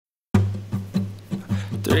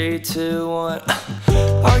3, 2, 1.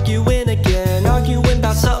 Arguing again, arguing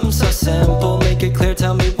about something so simple. Make it clear,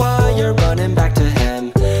 tell me why you're running back to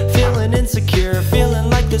him. Feeling insecure, feeling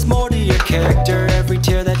like there's more to your character. Every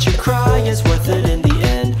tear that you cry is worth it in the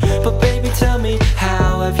end. But baby, tell me,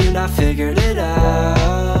 how have you not figured it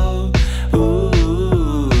out?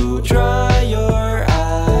 Ooh, dry your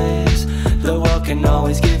eyes. The world can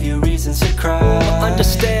always give you reasons to cry. But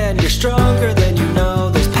understand, you're stronger than you know.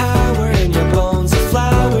 There's power in your bones. The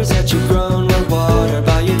flowers that you've grown were watered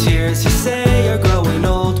by your tears. You say you're growing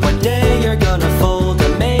old, one day you're gonna fold.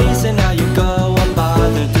 Amazing how you go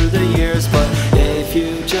unbothered through the years. But if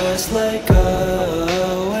you just let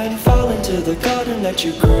go and fall into the garden that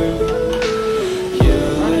you grew, you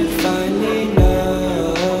would finally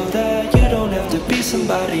know that you don't have to be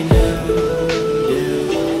somebody new.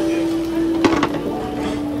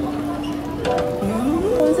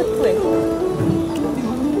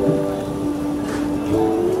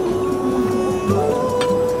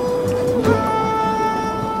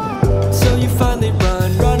 So you finally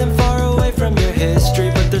run, running far away from your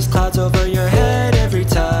history. But there's clouds over your head every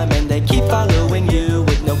time, and they keep following you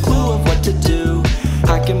with no clue of what to do.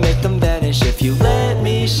 I can make them vanish if you let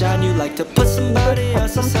me shine. You like to put somebody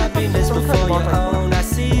else's happiness before your own. I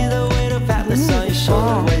see the weight of Atlas on your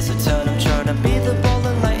shoulder, weighs a ton. I'm trying to be the ball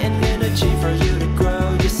and light and energy for you to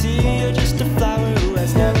grow. You see, you're just a flower who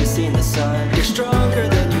has never seen the sun. You're stronger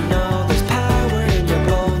than you know. There's power in your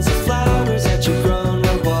bones. The flowers that you've grown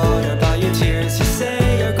were watered by your tears. You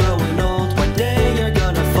say you're growing old, one day you're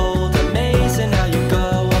gonna fold. Amazing how you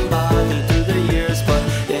go unbothered through the years. But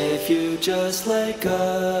if you just let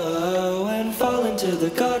go and fall into the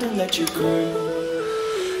garden that you grew,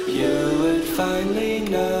 you would finally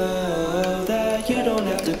know that you don't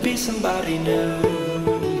have to be somebody new.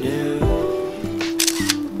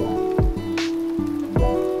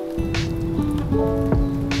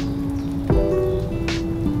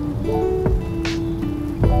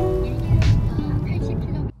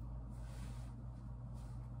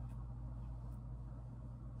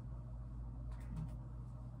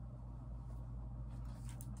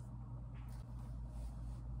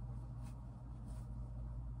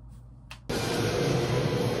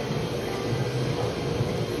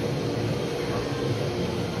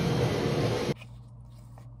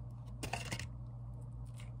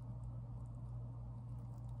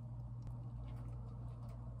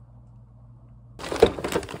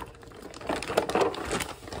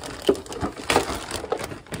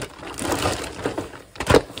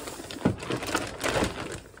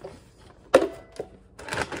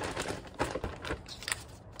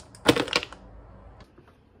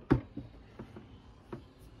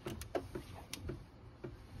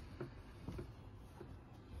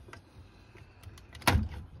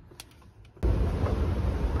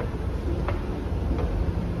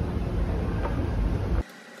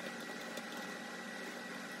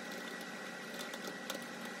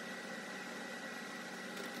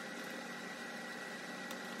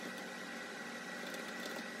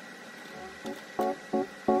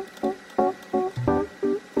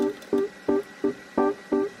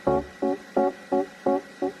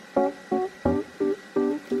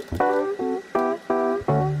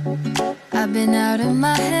 I've been out of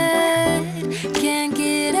my head, can't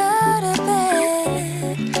get out of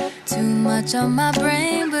bed. Too much on my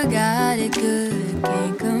brain, but got it good,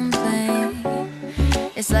 can't complain.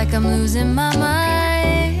 It's like I'm losing my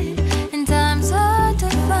mind, and time's hard to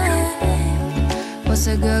find. What's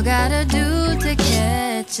a girl gotta do to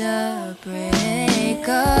catch a break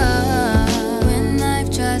up? When life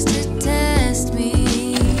tries to test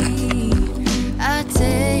me, I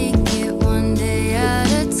take it one day at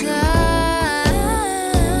a time.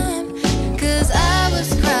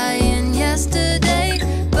 Yesterday,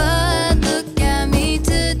 but look at me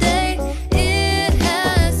today. It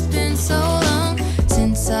has been so long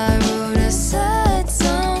since I wrote a sad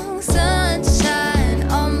song. Sunshine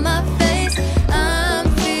on my face, I'm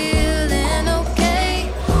feeling okay.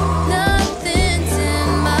 Nothing's in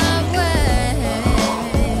my way.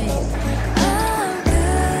 I'm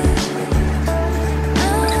good,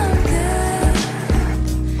 I'm good,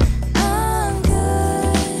 I'm good,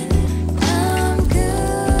 I'm good.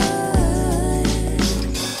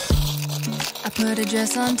 I put a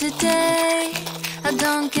dress on today, I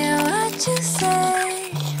don't care what you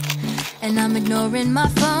say. And I'm ignoring my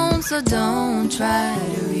phone, so don't try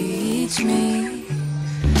to reach me.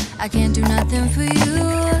 I can't do nothing for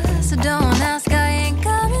you, so don't ask, I ain't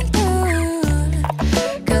coming through.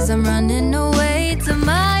 'Cause I'm running away to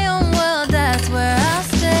my own world, that's where I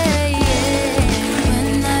stay.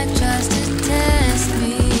 When life tries to test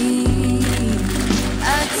me,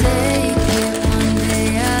 I take it one day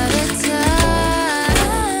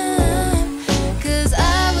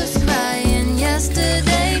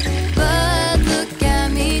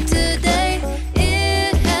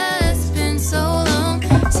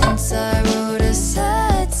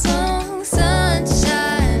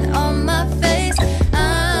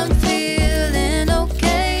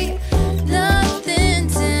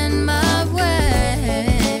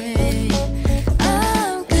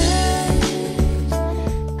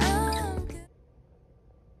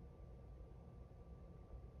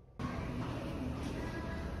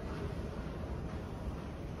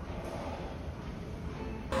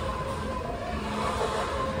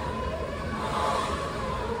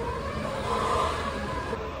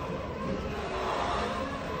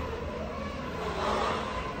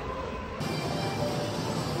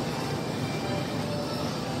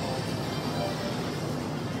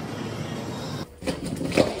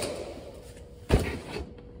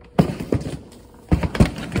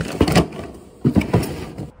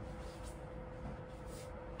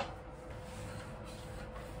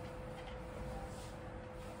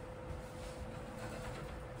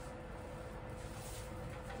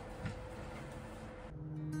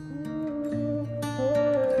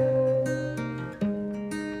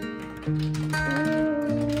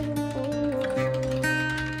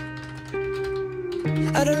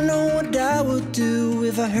I don't know what I would do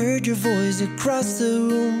if I heard your voice across the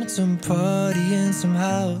room at some party in some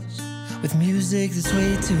house with music that's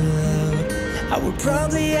way too loud. I would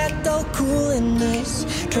probably act all cool and nice,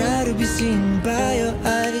 try to be seen by your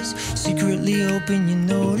eyes, secretly hoping you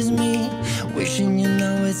notice me, wishing you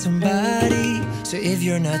know it's somebody. So if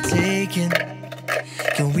you're not taken,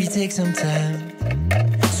 can we take some time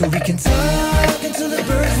so we can talk until the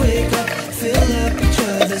birds wake up, fill up each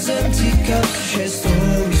other's empty cups, share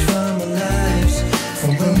stories from our lives,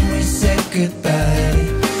 from when we said goodbye.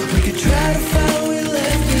 We could try to find what we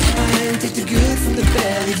left behind, take the good from the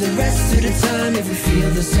bad, leave the rest to the time. If we feel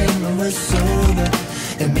the same when we're sober,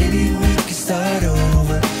 then maybe we can start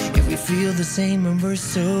over. If we feel the same when we're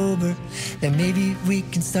sober, then maybe we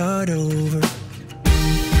can start over.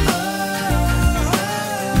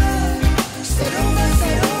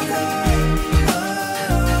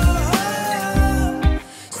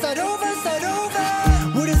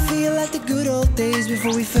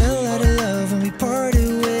 Before we fell out of love and we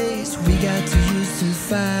parted ways, we got too used to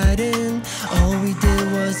fighting, all we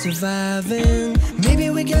did was surviving. Maybe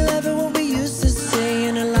we can laugh at what we used to say,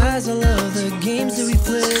 analyze all of the games that we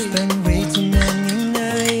played, spend way too many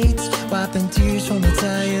nights wiping tears from our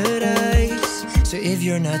tired eyes. So if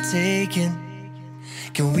you're not taken,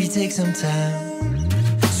 can we take some time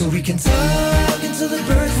so we can talk until the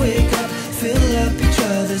birds wake up, fill up each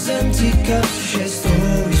other's empty cups, share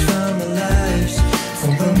stories from our lives,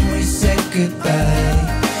 from when we said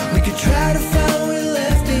goodbye. We could try to find what we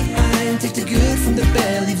left behind, take the good from the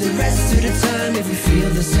bad, leave the rest to the time. If we feel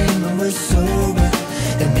the same when we're sober,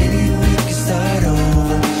 then maybe we can start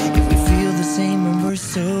over. If we feel the same when we're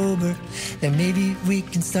sober, then maybe we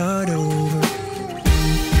can start over.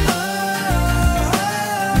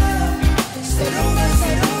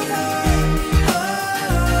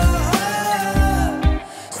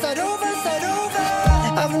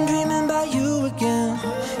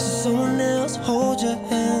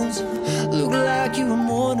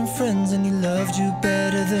 Friends and he loved you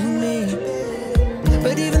better than me.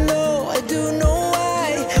 But even though I do know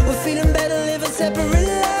why, we're feeling better living separate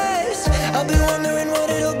lives. I'll be wondering what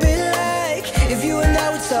it'll be like if you and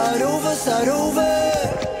I would start over, start over.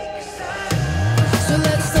 So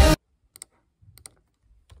let's start.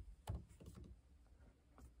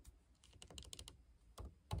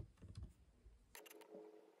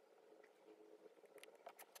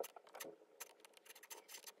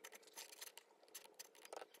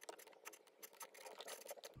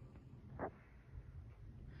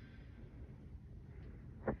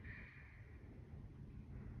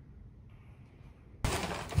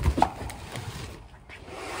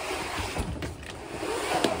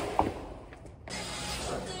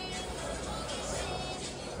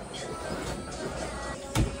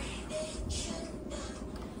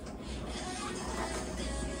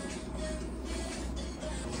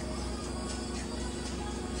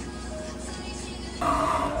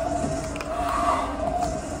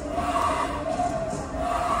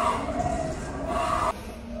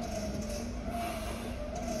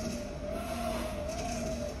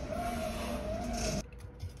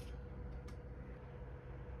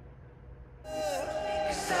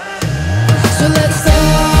 So let's